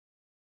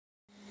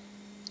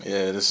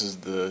Yeah, this is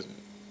the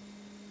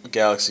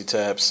Galaxy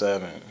Tab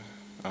 7.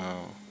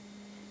 Um,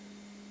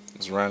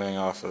 it's running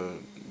off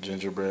of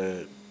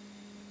Gingerbread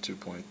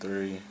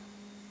 2.3.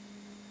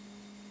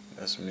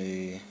 That's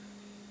me.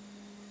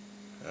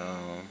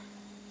 Um,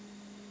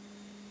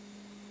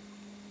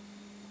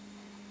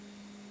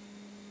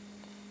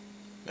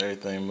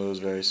 Everything moves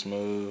very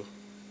smooth.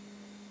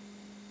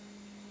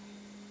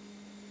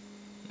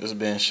 This is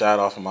being shot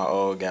off of my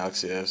old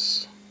Galaxy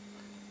S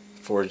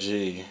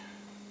 4G.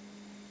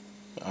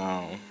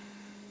 Um,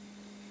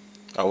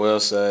 I will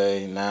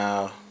say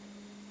now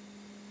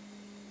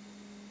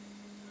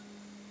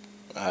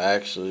I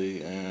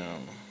actually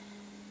am.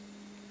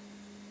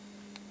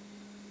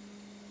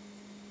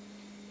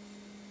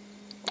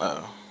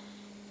 Oh,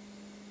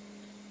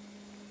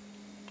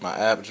 my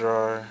app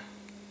drawer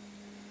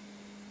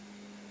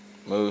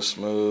moves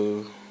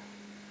smooth.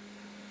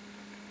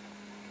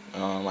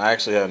 I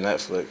actually have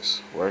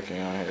Netflix working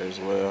on here as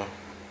well.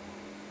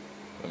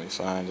 Let me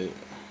find it.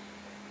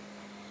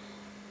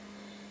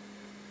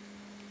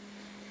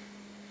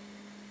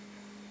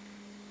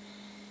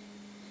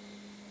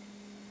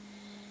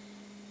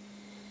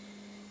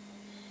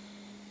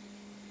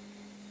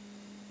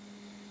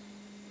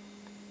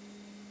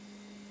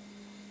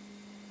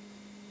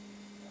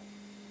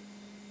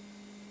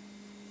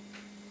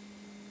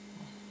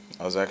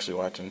 I was actually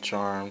watching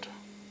Charmed.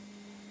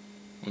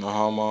 No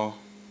homo.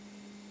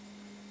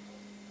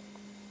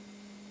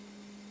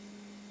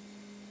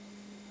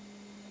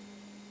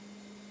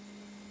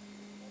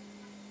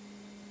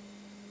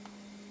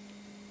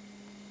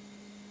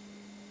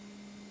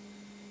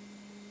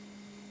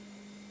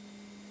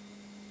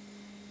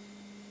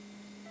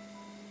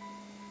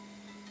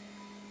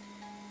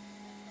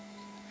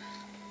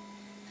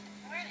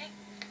 Morning.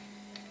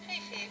 Hey,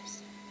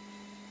 Phoebes.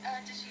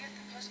 Did you get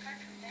the postcard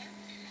from Dan?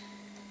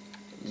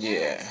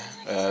 Yeah,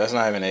 that's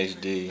not even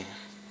HD.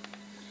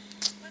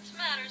 What's the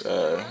matter,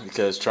 Laura?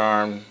 Because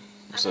Charmed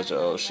was I got such an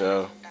a old letter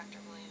show. from Dr.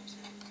 Williamson.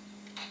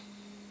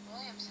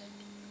 Williamson?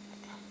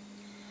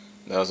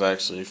 That was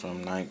actually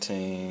from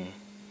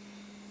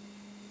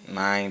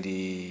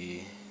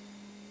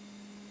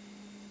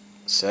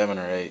 1997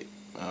 or 8.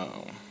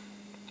 Um,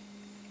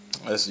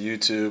 that's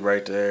YouTube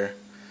right there.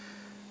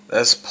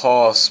 That's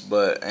Pulse,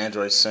 but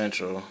Android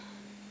Central.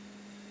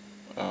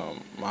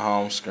 My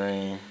home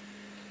screen.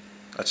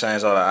 I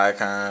changed all the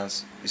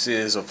icons. You see,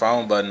 there's a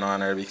phone button on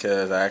there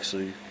because I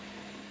actually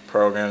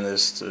programmed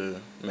this to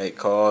make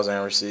calls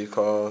and receive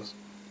calls.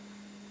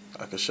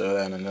 I could show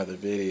that in another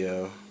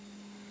video.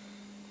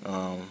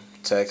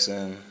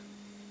 Texting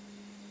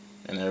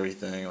and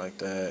everything like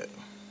that.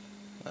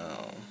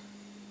 Um,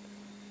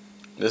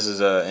 this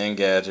is a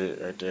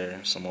Engadget right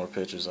there. Some more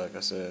pictures, like I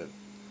said.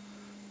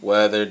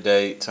 Weather,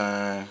 date,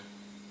 time,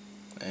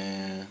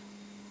 and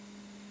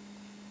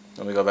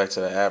let me go back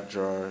to the app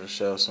drawer to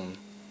show some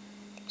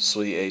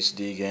sweet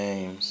HD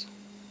games.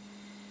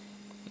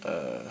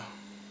 Uh,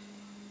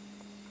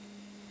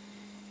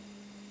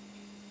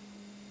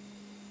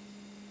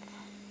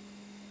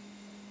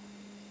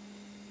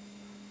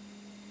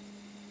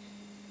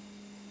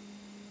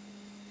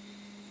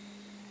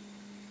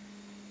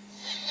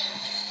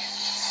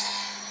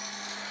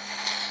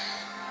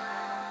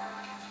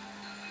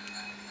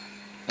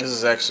 this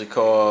is actually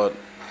called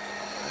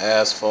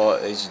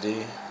Asphalt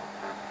HD.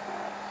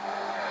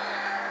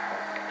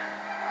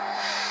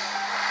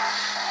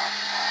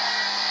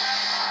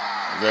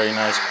 Very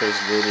nice,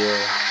 crisp video.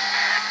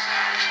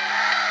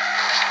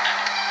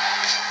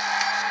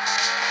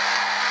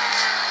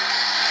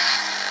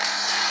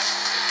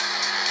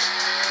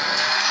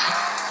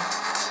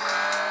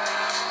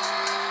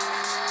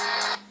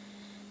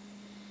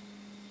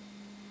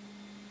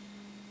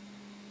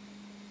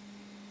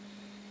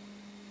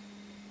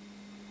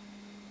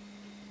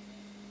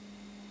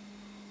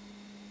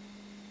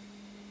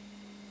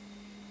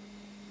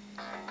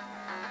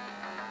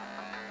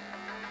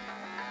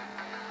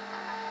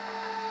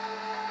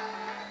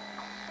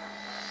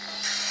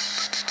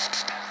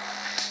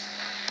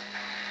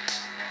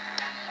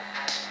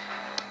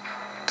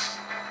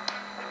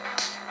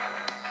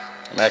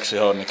 I'm actually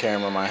holding the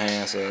camera in my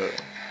hand, so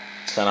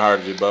it's kind of hard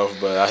to do both.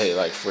 But I hit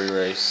like free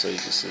race, so you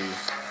can see.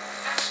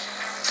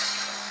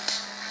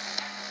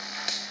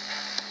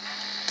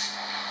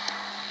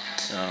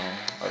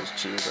 I just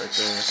choose right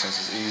there since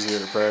it's easier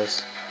to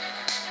press.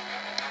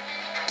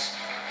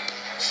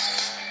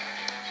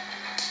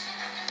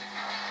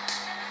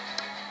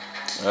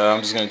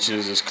 I'm just gonna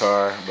choose this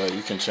car, but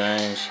you can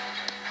change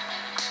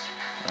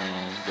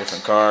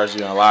different cars.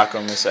 You unlock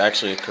them. It's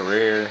actually a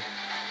career.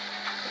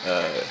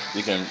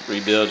 You can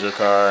rebuild your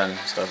car and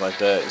stuff like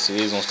that. See,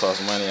 these ones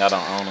cost money. I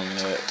don't own them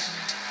yet.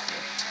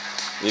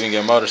 You even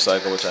get a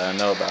motorcycle, which I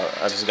know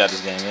about. I just got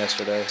this game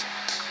yesterday.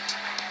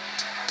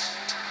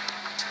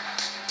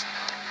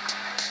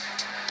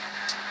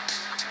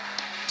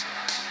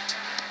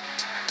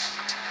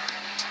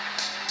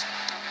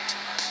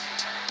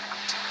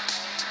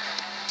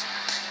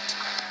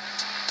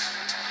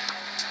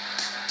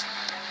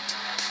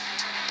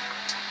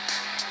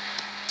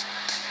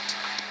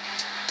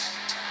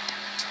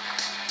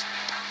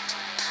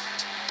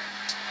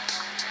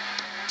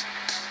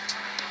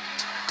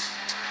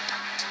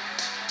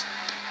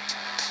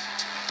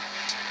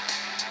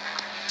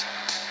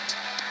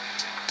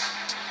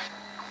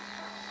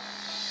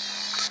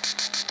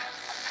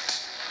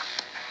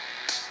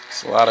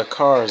 There's a lot of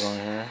cars on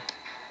here.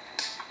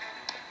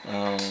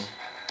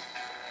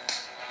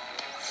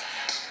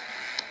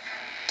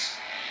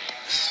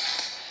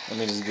 Let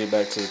me just get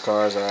back to the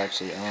cars I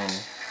actually own.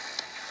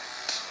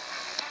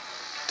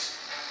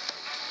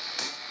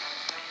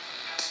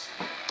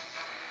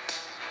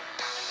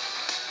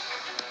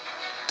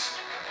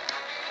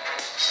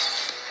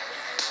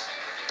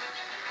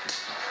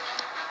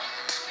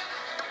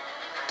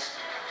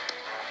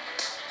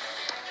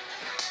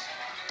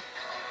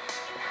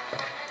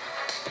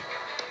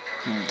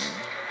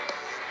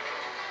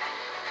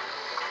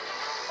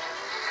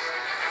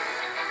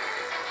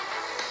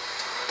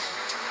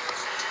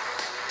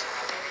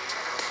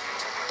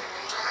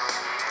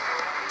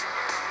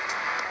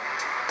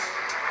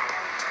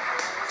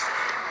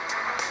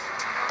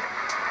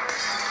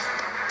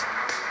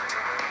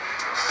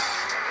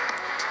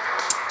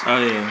 Oh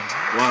yeah,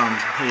 while I'm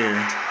here,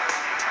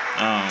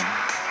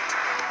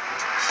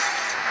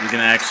 you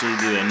can actually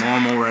do a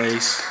normal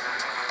race,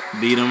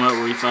 beat them up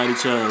where you fight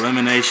each other,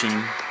 elimination,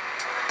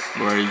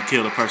 where you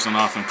kill the person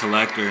off, and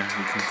collector, you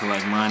can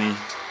collect money,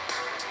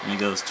 and it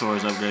goes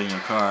towards upgrading your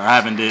car. I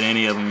haven't did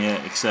any of them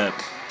yet except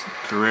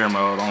career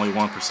mode, only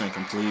 1%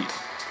 complete.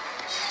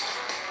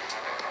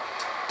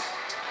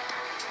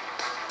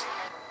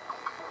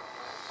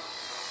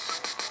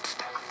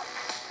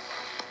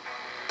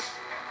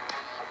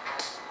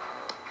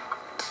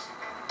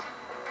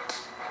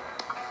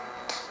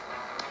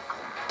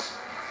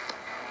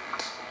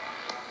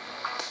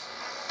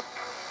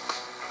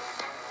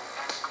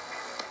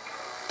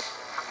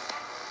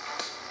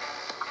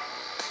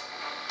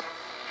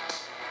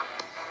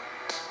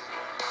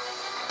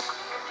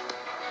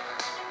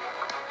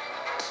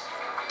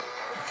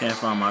 Can't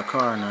find my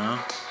car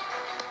now.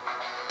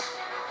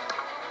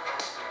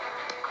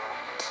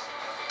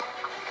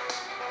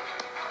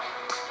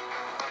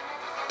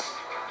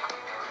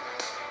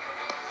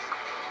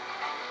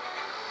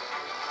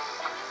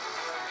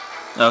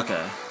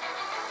 Okay,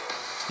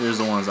 here's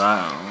the ones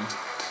I own.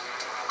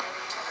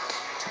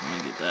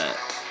 Let me get that.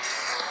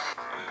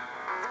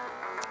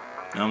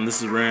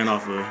 This is ran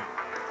off a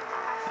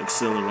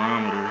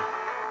accelerometer.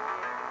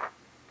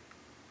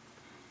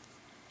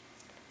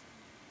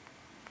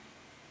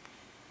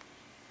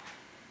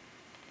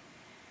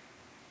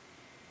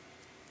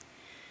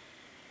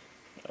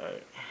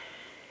 Alright.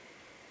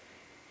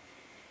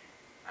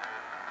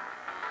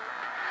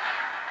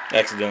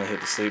 Accidentally hit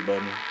the sleep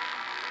button.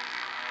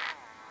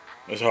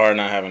 It's hard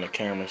not having the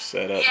camera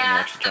set up and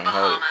actually trying to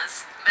hold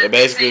it. But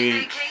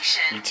basically,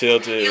 you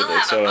tilt it with the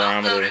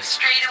accelerometer,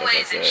 stuff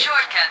like that.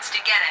 Shortcuts to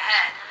get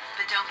ahead,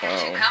 but don't get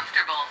too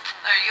comfortable,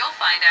 or you'll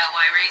find out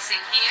why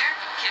racing here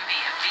can be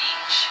a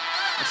beach.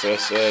 As I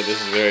said, this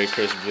is a very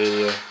crisp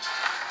video.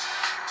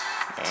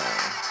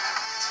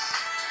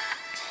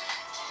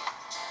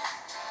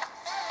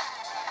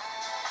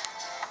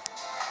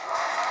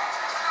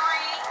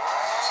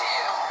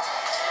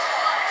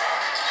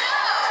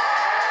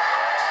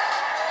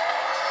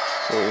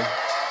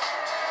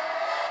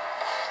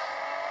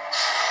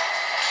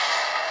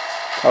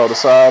 Oh, the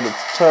side, the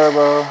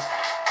turbo.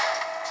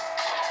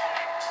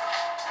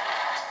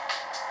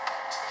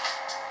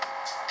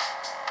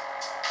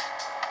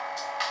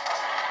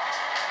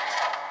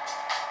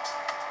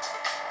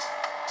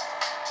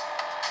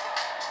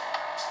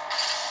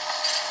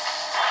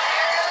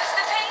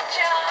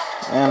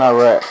 And I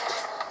wrecked.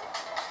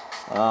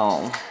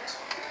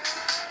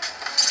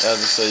 That's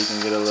just so you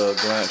can get a little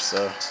glimpse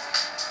of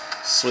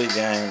sweet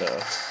game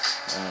though.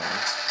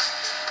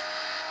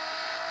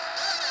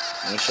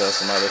 Let me show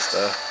some other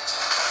stuff.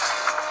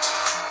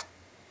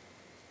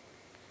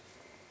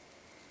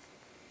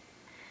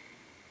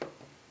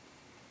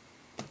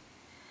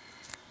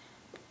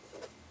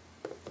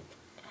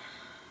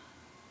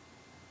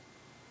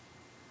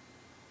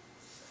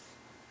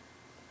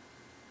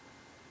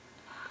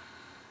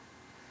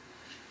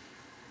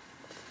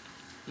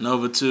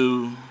 Nova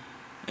 2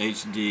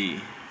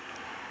 HD.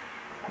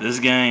 This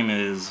game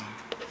is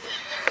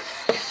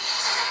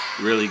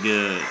really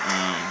good.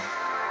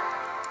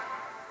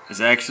 It's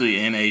actually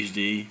in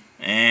HD,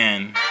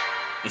 and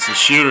it's a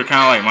shooter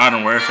kind of like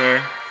Modern Warfare.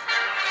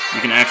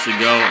 You can actually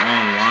go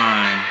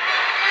online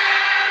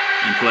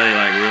and play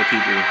like real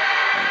people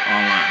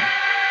online.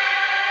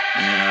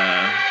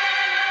 And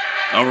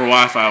over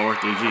Wi-Fi or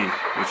 3G,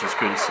 which is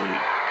pretty sweet.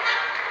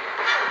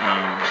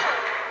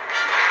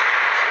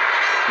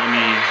 Let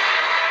me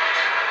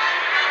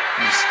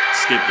just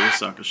skip this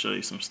so I can show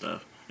you some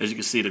stuff. As you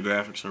can see, the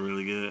graphics are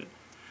really good.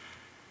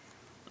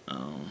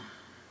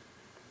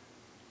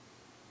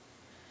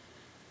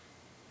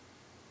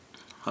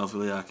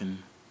 Hopefully I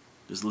can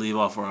just leave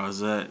off where I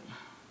was at,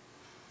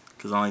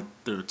 because I only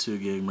threw a 2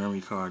 gig memory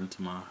card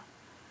into my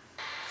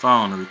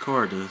phone to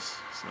record this.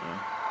 So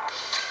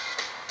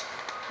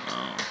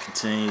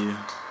continue.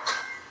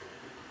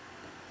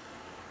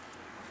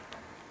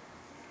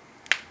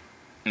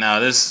 Now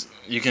this,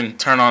 you can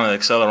turn on the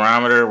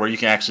accelerometer where you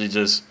can actually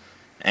just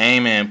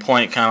aim and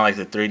point, kind of like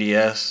the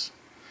 3DS,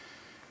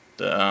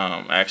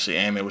 to actually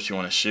aim at what you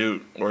want to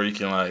shoot, or you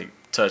can like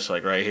touch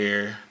like right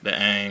here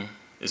to aim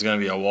it's gonna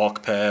be a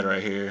walk pad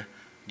right here.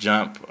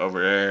 Jump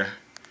over there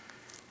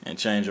and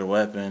change your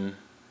weapon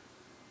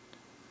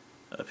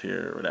up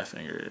here where that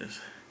finger is.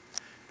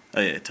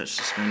 Oh yeah, touch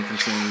the screen,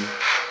 continue.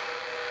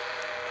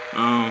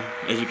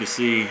 As you can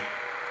see,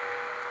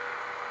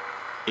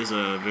 it's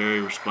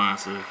very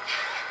responsive.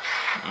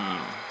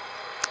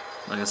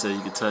 Like I said,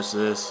 you can touch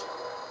this,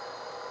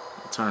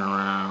 turn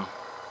around,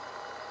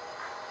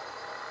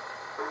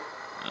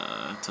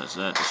 touch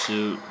that to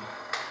shoot,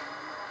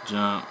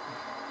 jump.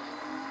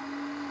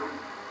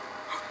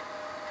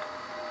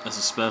 That's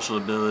a special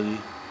ability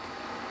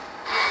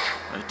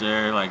right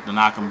there, like to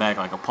knock them back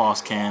like a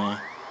pulse cannon.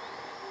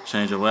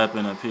 Change your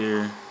weapon up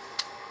here,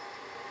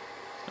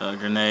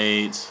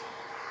 grenades,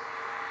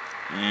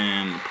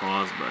 and the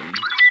pause button.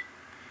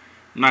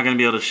 I'm not gonna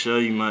be able to show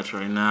you much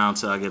right now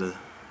until I get a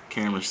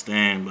camera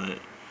stand, but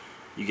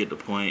you get the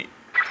point.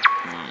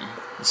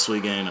 It's a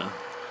sweet game though.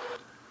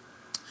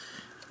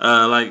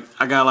 Like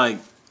I got like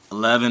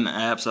 11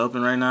 apps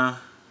open right now,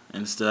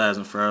 and it still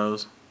hasn't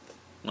froze.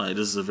 Like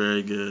this is a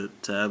very good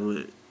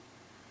tablet.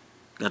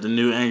 Got the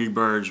new Angry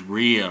Birds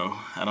Rio.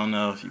 I don't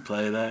know if you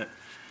play that.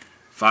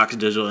 Fox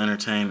Digital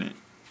Entertainment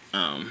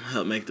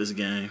helped make this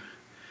game.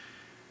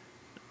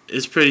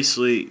 It's pretty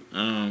sweet.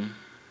 I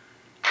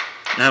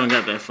haven't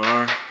got that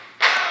far.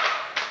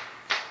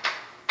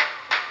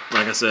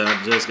 Like I said,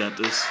 I just got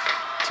this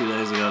 2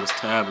 days ago, this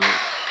tablet.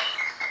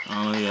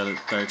 I only got it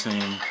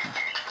 13. I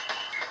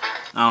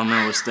don't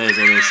remember what stage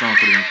that is. Someone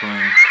could have been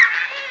playing.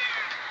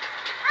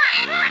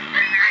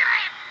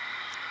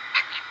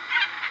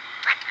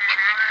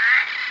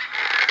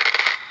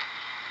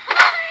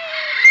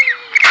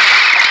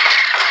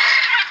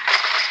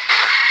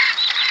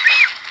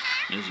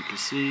 As you can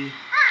see,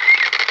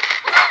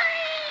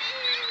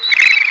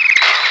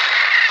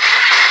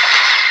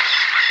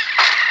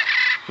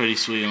 pretty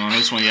sweet. And on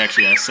this one, you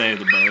actually gotta save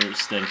the birds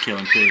instead of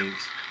killing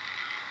pigs.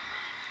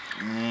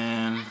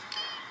 And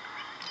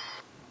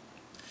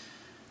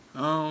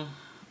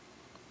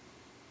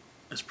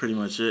that's pretty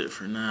much it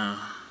for now.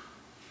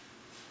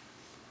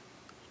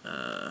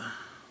 I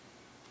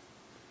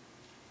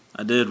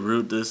did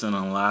root this and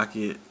unlock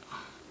it,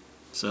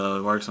 so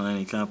it works on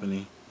any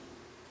company.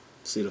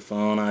 See the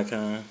phone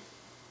icon?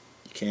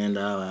 You can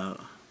dial out.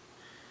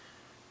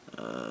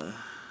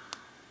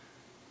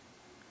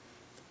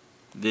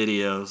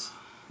 Videos.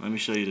 Let me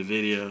show you the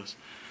videos.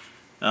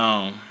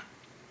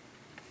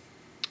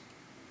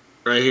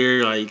 Right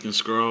here, like you can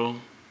scroll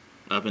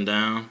up and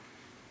down.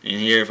 And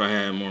here, if I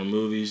had more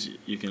movies,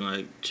 you can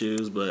like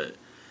choose. But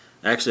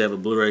I actually have a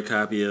Blu-ray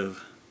copy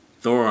of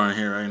Thor on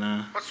here right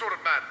now. What sort of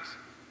madness?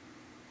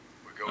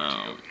 We're going to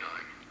Yoke 9.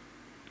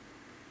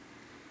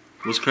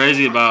 What's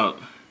crazy about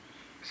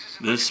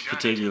this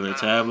particular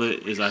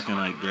tablet is I can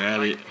like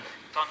grab it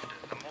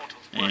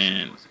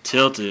and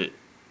tilt it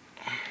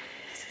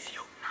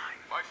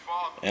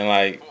and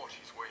like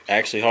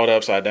actually hold it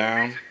upside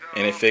down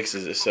and it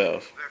fixes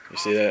itself. You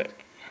see that?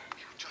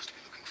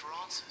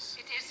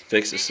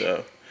 Fix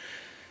itself.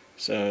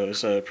 So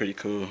it's pretty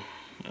cool.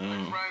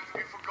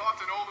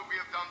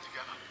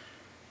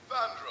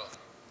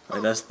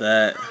 Like that's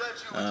that.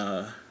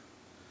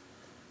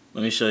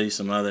 Let me show you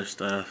some other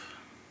stuff.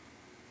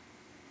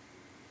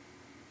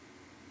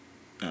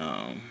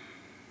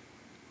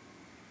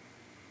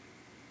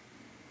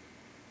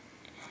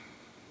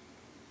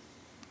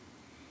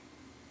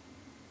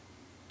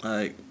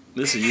 Like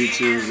this is a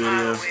YouTube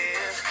video.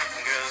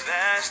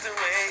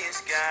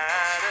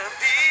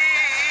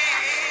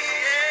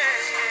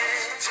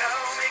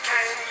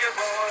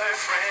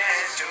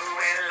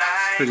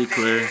 Pretty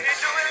clear.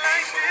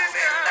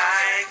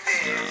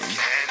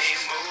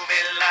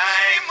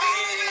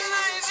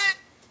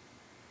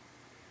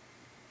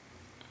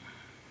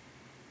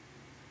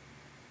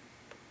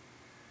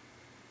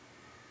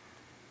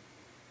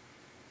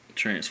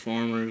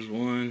 Transformers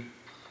 1.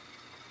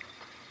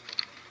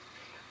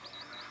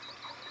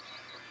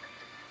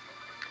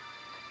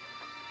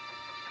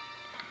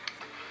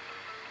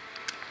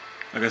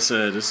 Like I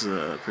said, this is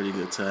a pretty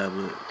good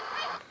tablet.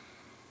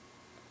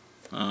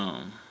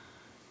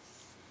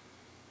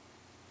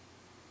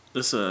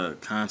 This is a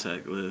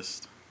contact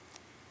list.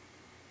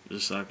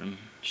 Just so I can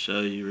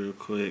show you real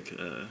quick.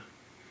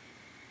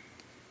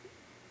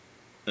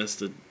 That's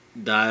the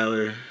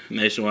dialer.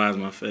 Nationwide is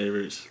my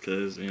favorites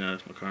because, you know,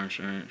 it's my car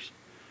insurance.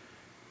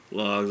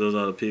 Logs, those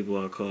are the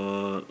people I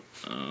called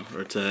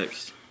or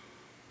text.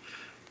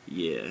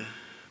 Yeah,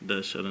 it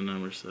does show the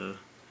number, so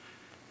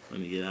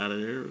let me get out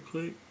of there real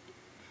quick.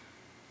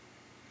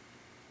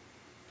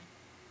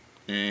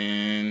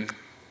 And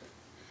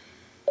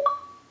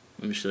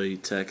let me show you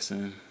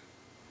texting.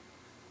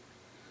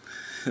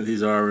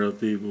 These are real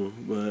people,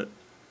 but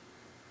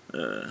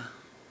yeah,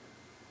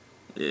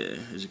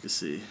 as you can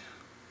see,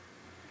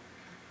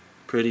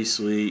 pretty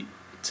sweet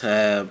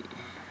tab.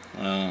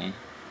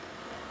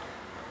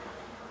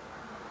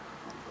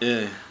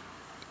 Yeah.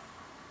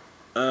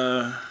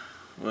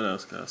 What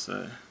else can I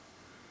say?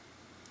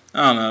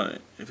 I don't know.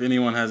 If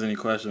anyone has any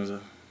questions,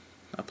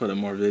 I put up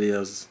more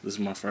videos. This is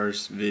my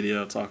first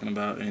video talking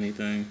about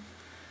anything.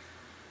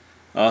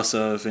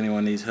 Also, if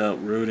anyone needs help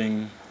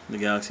rooting the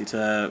Galaxy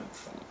Tab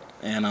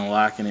and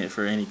unlocking it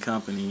for any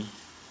company,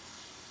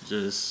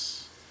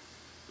 just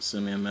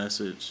send me a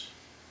message.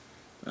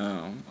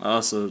 I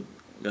also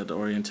got the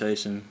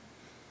orientation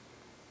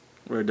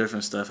where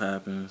different stuff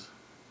happens.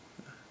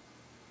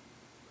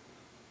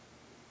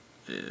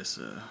 It's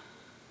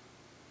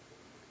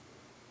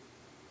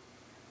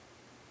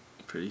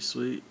pretty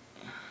sweet.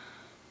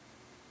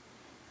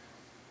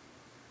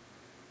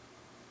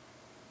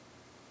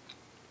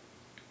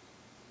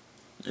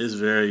 It's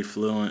very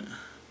fluent.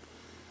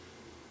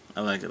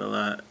 I like it a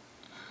lot.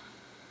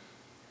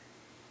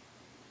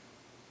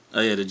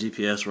 Oh yeah, the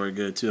GPS worked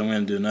good too. I'm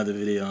gonna do another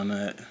video on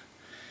that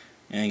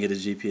and get a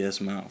GPS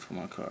mount for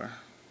my car.